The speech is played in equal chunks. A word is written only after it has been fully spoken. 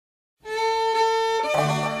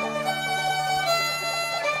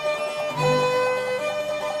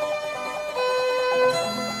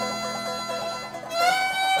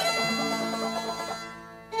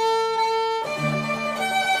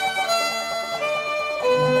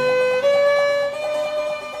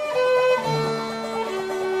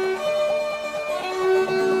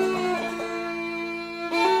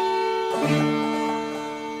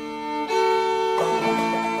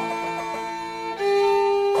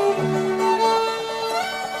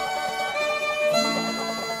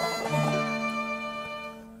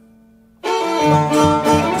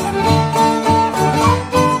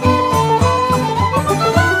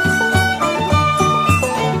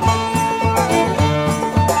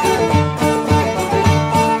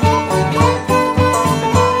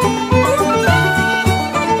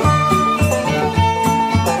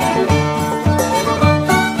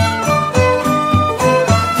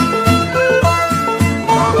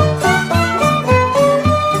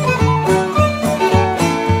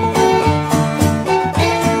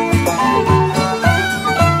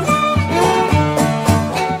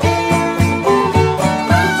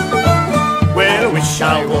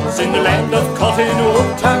in the land of cotton,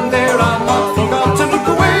 old time there I'm not forgotten. Look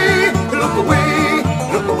away, look away,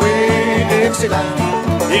 look away, Dixieland.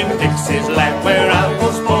 In Dixie's land where I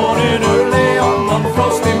was born in early on one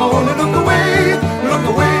frosty morning. Look away, look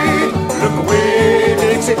away, look away,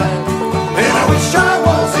 Dixieland. And I wish I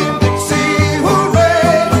was in Dixie,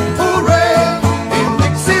 hooray, hooray. In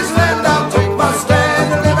Dixie's land I'll take my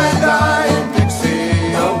stand and live and die in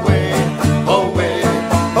Dixie. Away, away,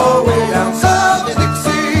 away down south in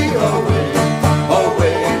Dixie. Away,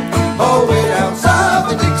 away, away down south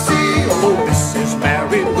in Dixie. Oh, Mrs.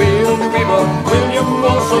 Mary Will the Weaver, William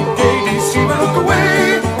was a gay deceiver. Look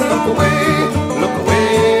away, look away, look away,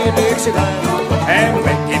 Dixieland. And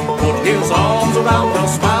when he put his arms around her,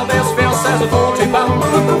 smiled as fierce as a 40-pound.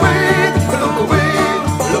 Look away, look away,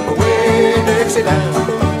 look away, Dixieland.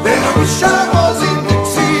 Then I wish I was in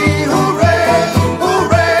Dixie, hooray,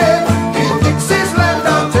 hooray. In Dixie's land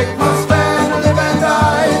I'll take my stand and live and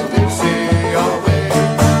die in Dixie. Away,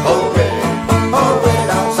 away, away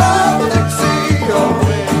down south of Dixie.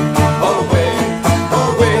 Away, away,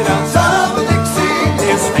 away down south of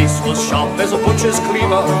Dixie. His face was sharp as a butcher's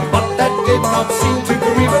cleaver, but that did not seem to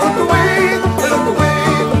grieve her. Look away, look away,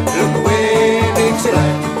 look away,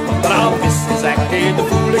 Dixieland. But our Mrs. acted the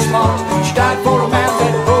foolish part. She died for a man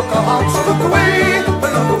that broke her heart. So look away,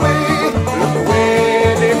 look away,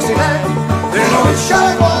 Dixieland. Then I wish I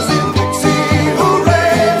was in Dixie,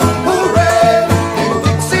 hooray, hooray. In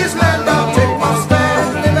Dixie's land I'll take my stand,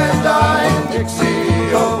 live and die in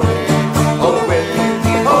Dixie. Away, away,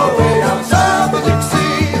 away down south of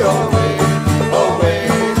Dixie. Away, away,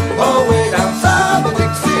 away down south of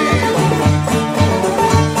Dixie.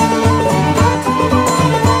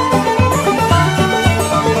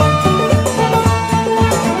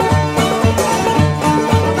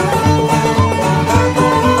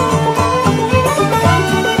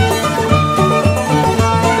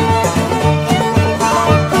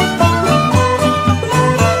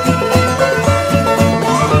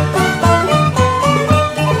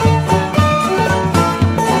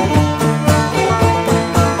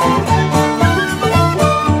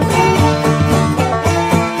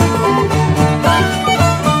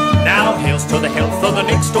 Now here's to the health of the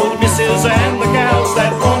next door missus and the gals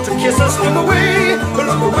that want to kiss us. Look away,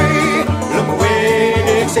 look away, look away,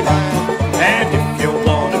 Dixieland. And if you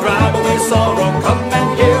want to drive away sorrow, come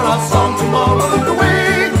and hear our song tomorrow. Look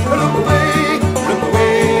away, look away, look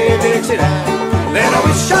away, Dixieland. Then I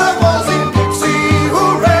wish I was in Dixie,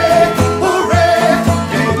 hooray, hooray.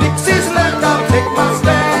 In Dixie's land I'll take my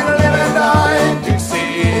stand and live and die in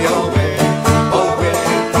Dixie. Away, away,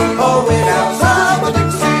 away down south of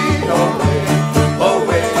Dixie. Away,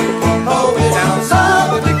 away, away down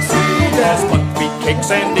south of Dixie. There's buckwheat cakes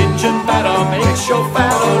and Injun batter, makes your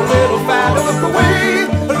fat a little fatter. Look away,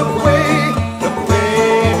 look away, look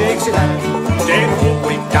away, Dixieland. Then home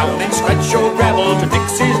way down and scratch your gravel to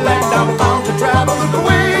Dixie's land I'm bound to travel. Look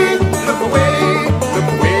away, look away, look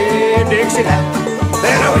away, Dixieland.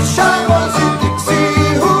 Then I wish I was in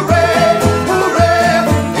Dixie, hooray, hooray.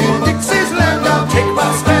 In Dixie's land I'll take my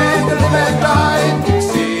stand and live and die in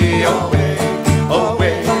Dixie. Away,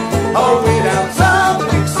 away, away down south of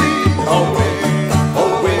Dixie. Away,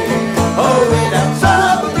 away, away down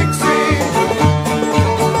south of Dixie.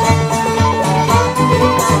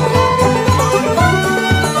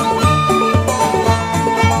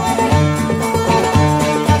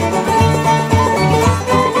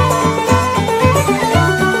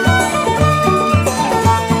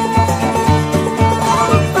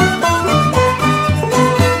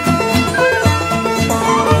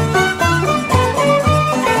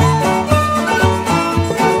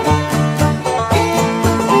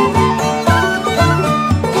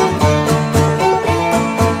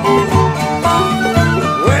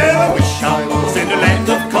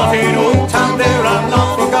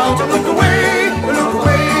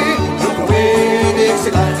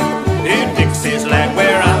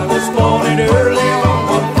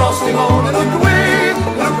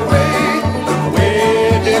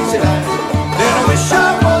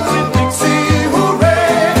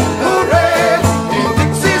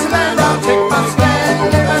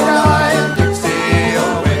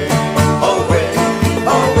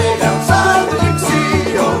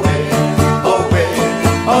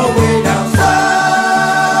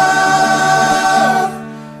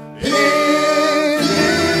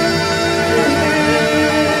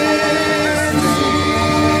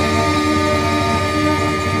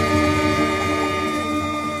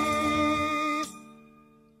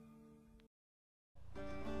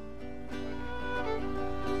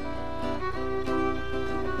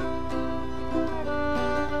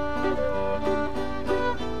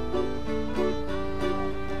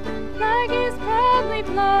 flag is proudly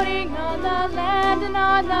floating on the land and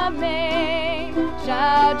on the main.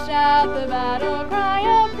 Shout, shout the battle cry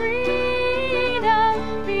of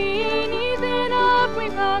freedom. Beneath it up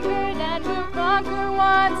we've conquered and we'll conquer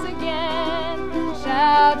once again.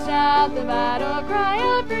 Shout, shout the battle cry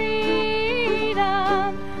of freedom.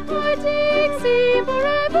 Our Dixie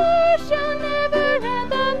forever shall never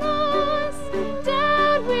end the loss.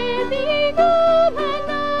 Down with the eagle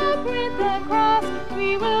and up with the cross.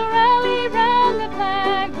 We will rally round the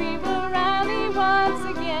flag, we will rally once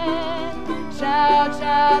again. Shout,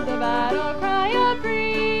 shout the battle cry of freedom.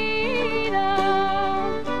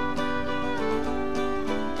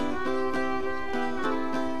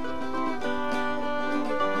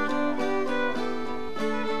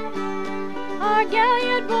 Our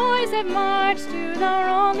gallant boys have marched to the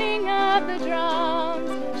rolling of the drums.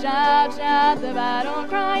 Shout, shout the battle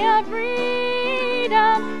cry of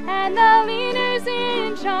freedom. And the leaders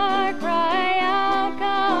in charge cry out,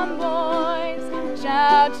 come boys.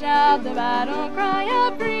 Shout, shout the battle cry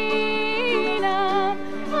of freedom.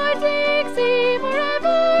 Our Dixie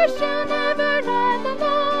forever shall never end the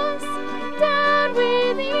loss. Down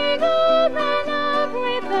with the eagle and up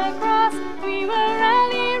with the cross. We will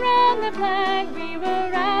rally round the flag, we will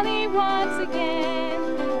rally once again.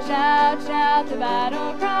 Shout, shout the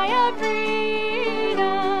battle cry of freedom.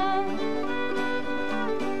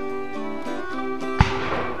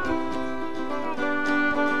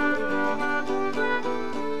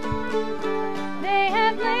 They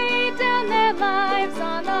have laid down their lives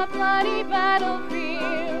on the bloody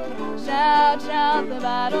battlefield. Shout, shout the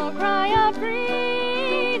battle cry of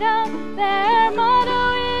freedom. Their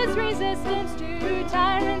motto is resistance, to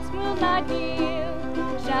tyrants will not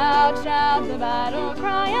yield. Shout, shout the battle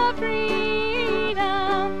cry of freedom.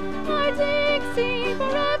 Our Dixie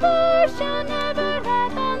forever shall never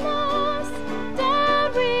end the loss.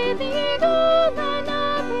 Down with the eagle and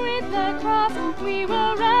up with the cross. We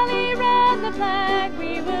will rally round the flag,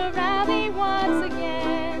 we will rally once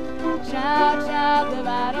again. Shout, shout the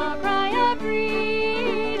battle cry of freedom.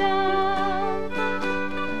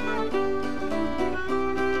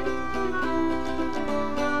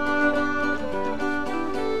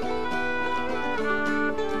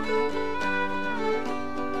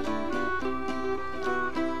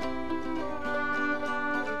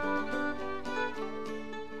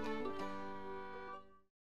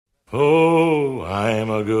 Oh, I'm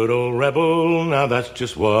a good old rebel, now that's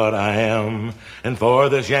just what I am. And for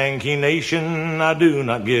this Yankee nation, I do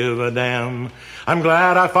not give a damn. I'm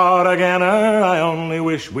glad I fought again, I only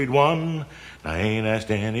wish we'd won. I ain't asked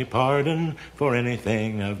any pardon for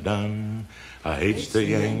anything I've done. I hates the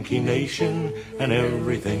Yankee nation and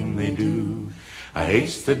everything they do. I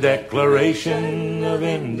hates the Declaration of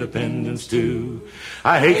Independence too.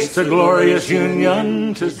 I hates the glorious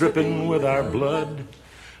Union, 'tis dripping with our blood.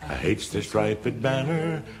 I hates the striped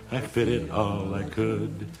banner, I fitted all I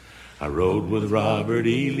could. I rode with Robert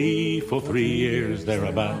E. Lee for 3 years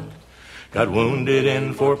thereabout. Got wounded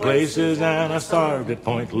in 4 places and I starved at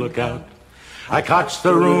Point Lookout. I cotched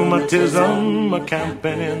the rheumatism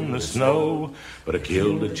a-camping in the snow, but I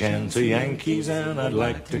killed a chance of Yankees and I'd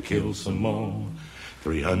like to kill some more.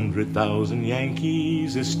 300,000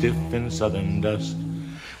 Yankees is stiff in southern dust.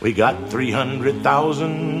 We got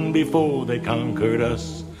 300,000 before they conquered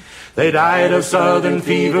us. They died of southern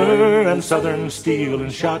fever and southern steel and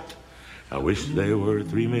shot. I wish they were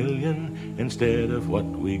 3 million instead of what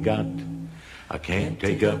we got. I can't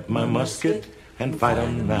take up my musket and fight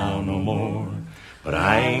 'em now no more. But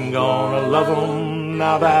I ain't gonna love 'em,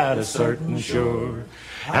 now that is certain sure.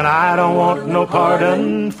 And I don't want no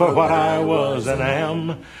pardon for what I was and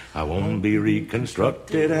am. I won't be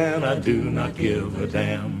reconstructed and I do not give a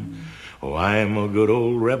damn. Oh, I'm a good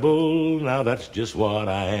old rebel, now that's just what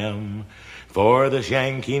I am. For this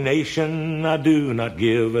Yankee nation, I do not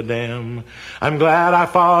give a damn. I'm glad I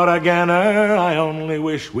fought again, I only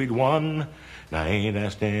wish we'd won. I ain't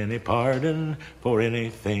asked any pardon for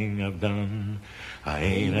anything I've done. I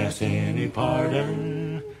ain't asked any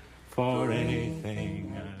pardon for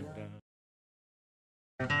anything I've done.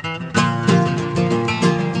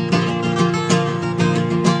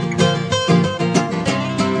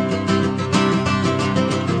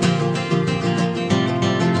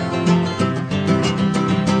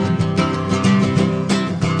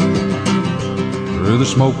 Through the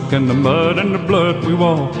smoke and the mud and the blood we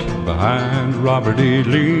walked behind Robert E.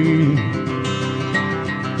 Lee.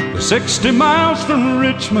 60 miles from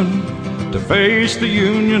Richmond to face the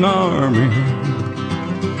Union Army.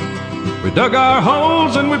 We dug our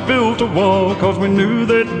holes and we built a wall 'cause we knew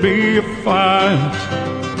there'd be a fight.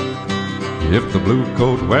 if the blue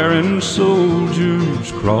coat wearing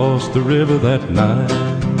soldiers crossed the river that night.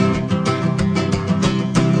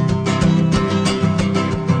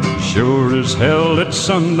 Sure as hell at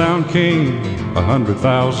sundown came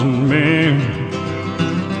 100,000 men,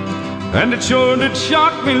 and it sure did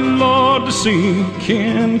shock me, Lord, to see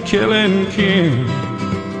kin killing kin.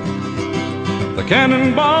 The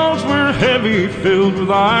cannonballs were heavy, filled with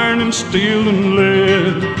iron and steel and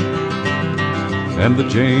lead, and the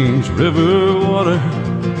James River water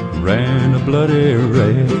ran a bloody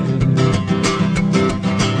red.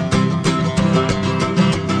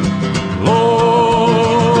 Lord,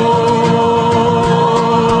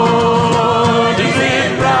 is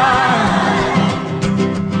it right?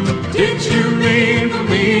 Did you mean for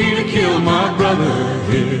me to kill my brother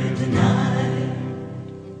here tonight?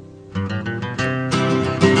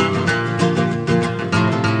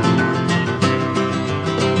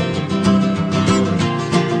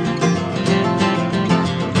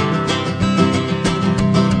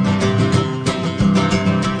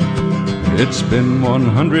 It's been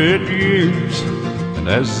 100 years, and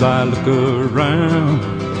as I look around,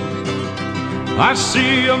 I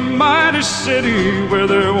see a mighty city where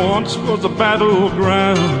there once was a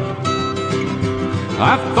battleground.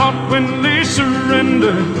 I thought when they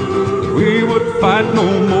surrendered that we would fight no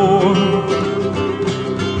more,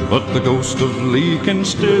 but the ghost of Lee can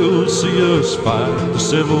still see us fight the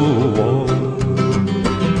Civil War.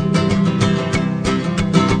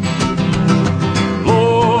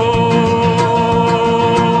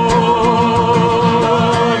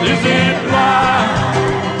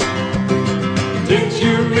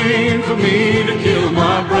 For me to kill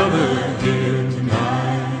my brother here tonight.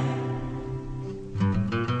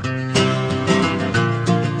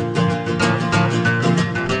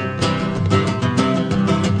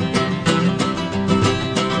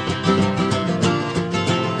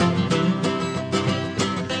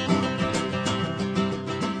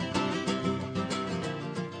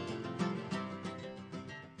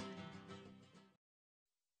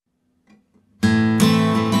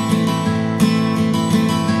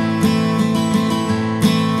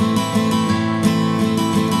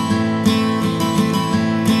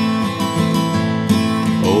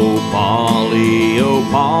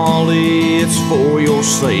 Polly, it's for your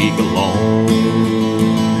sake alone.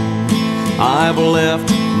 I've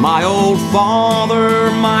left my old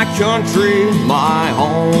father, my country, my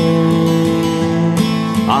home.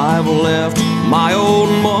 I've left my old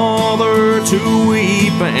mother to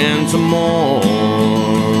weep and to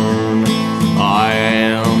mourn. I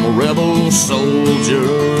am a rebel soldier,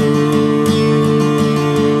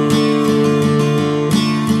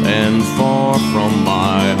 and far from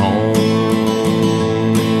my home.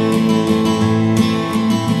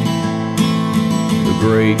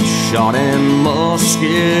 Great shot and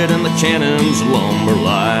musket and the cannons lumber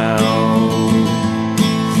loud.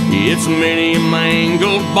 Its many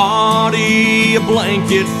mangled body, a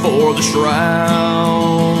blanket for the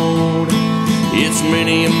shroud. Its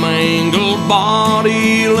many mangled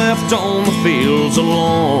body left on the fields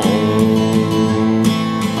alone.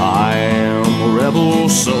 I am a rebel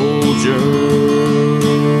soldier,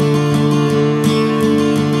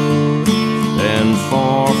 and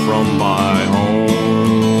far from my home.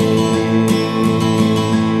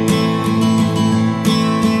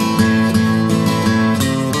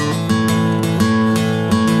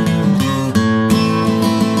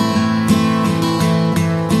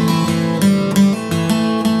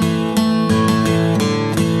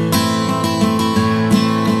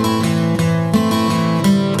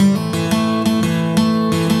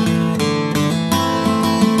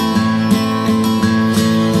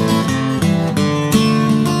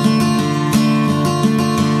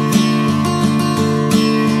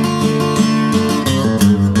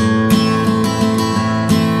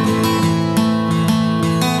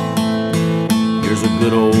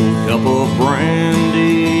 Good old cup of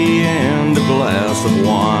brandy and a glass of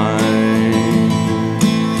wine.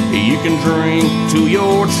 You can drink to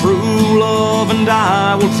your true love and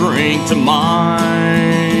I will drink to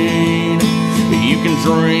mine. You can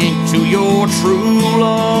drink to your true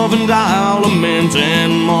love and I'll lament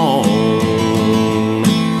and moan.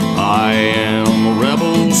 I am a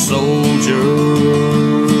rebel soldier,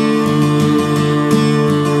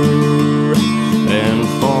 and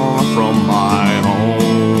far from my home.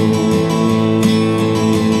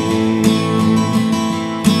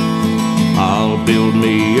 I'll build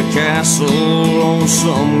me a castle on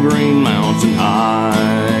some green mountain high,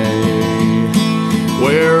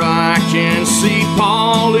 where I can see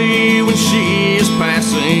Polly when she is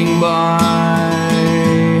passing by,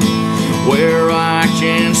 where I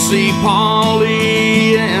can see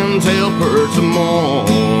Polly and help her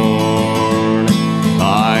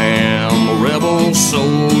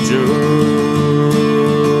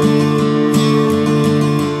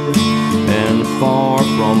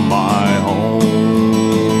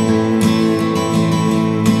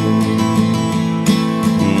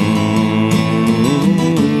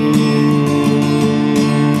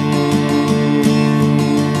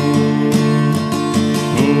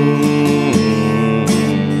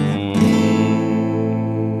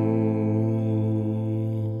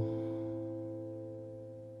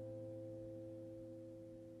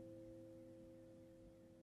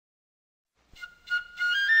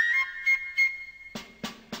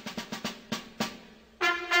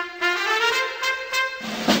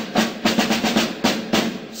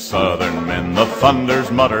thunders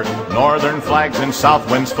mutter, northern flags and south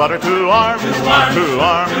winds flutter. To arms, to arms,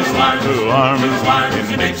 to arms,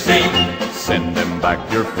 in Dixie. Send them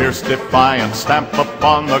back your fierce defiance, stamp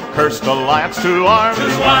upon the cursed alliance. To arms,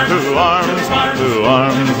 to arms, to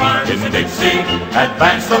arms, in Dixie.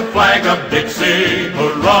 Advance the flag of Dixie,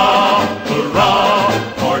 hurrah, hurrah.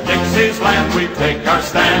 For Dixie's land we take our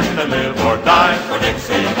stand and live or die for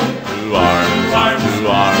Dixie. To arms, to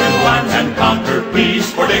arms, and conquer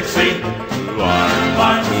peace for Dixie. To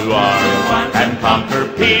arms, and conquer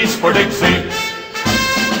peace for Dixie.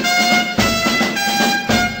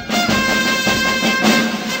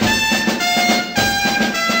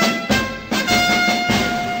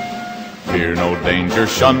 Fear no danger,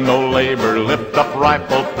 shun no labor, lift up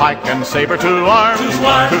rifle, pike, and saber. To arms, to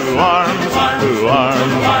arms, to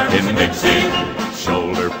arms, in Dixie.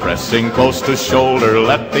 Shoulder pressing close to shoulder,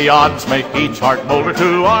 let the odds make each heart bolder.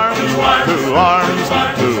 To arms, to arms,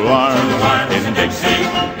 to arms, in Dixie.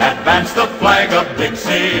 Advance the flag of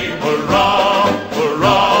Dixie, hurrah,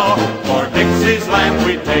 hurrah. For Dixie's land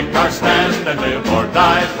we take our stand and live or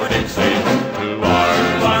die for Dixie.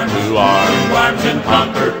 To arms, and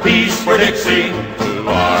conquer peace for Dixie. To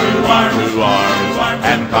arms,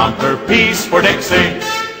 and conquer peace for Dixie.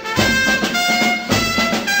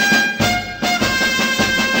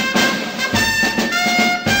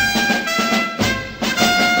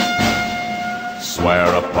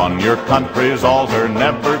 Swear upon your country's altar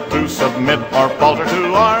never to submit or falter.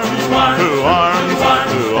 To arms, to arms,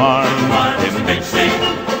 to arms, in Dixie.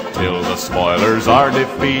 Till the spoilers are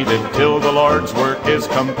defeated, till the Lord's work is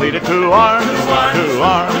completed. To arms, to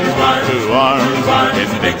arms, to arms,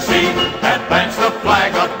 in Dixie. Advance the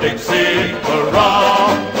flag of Dixie,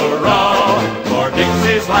 hurrah, hurrah. For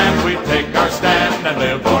Dixie's land we take our stand and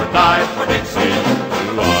live or die for Dixie.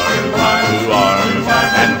 To arms,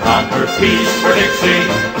 and conquer peace for Dixie.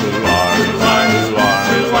 To arms,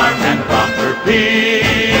 and conquer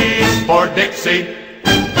peace for Dixie.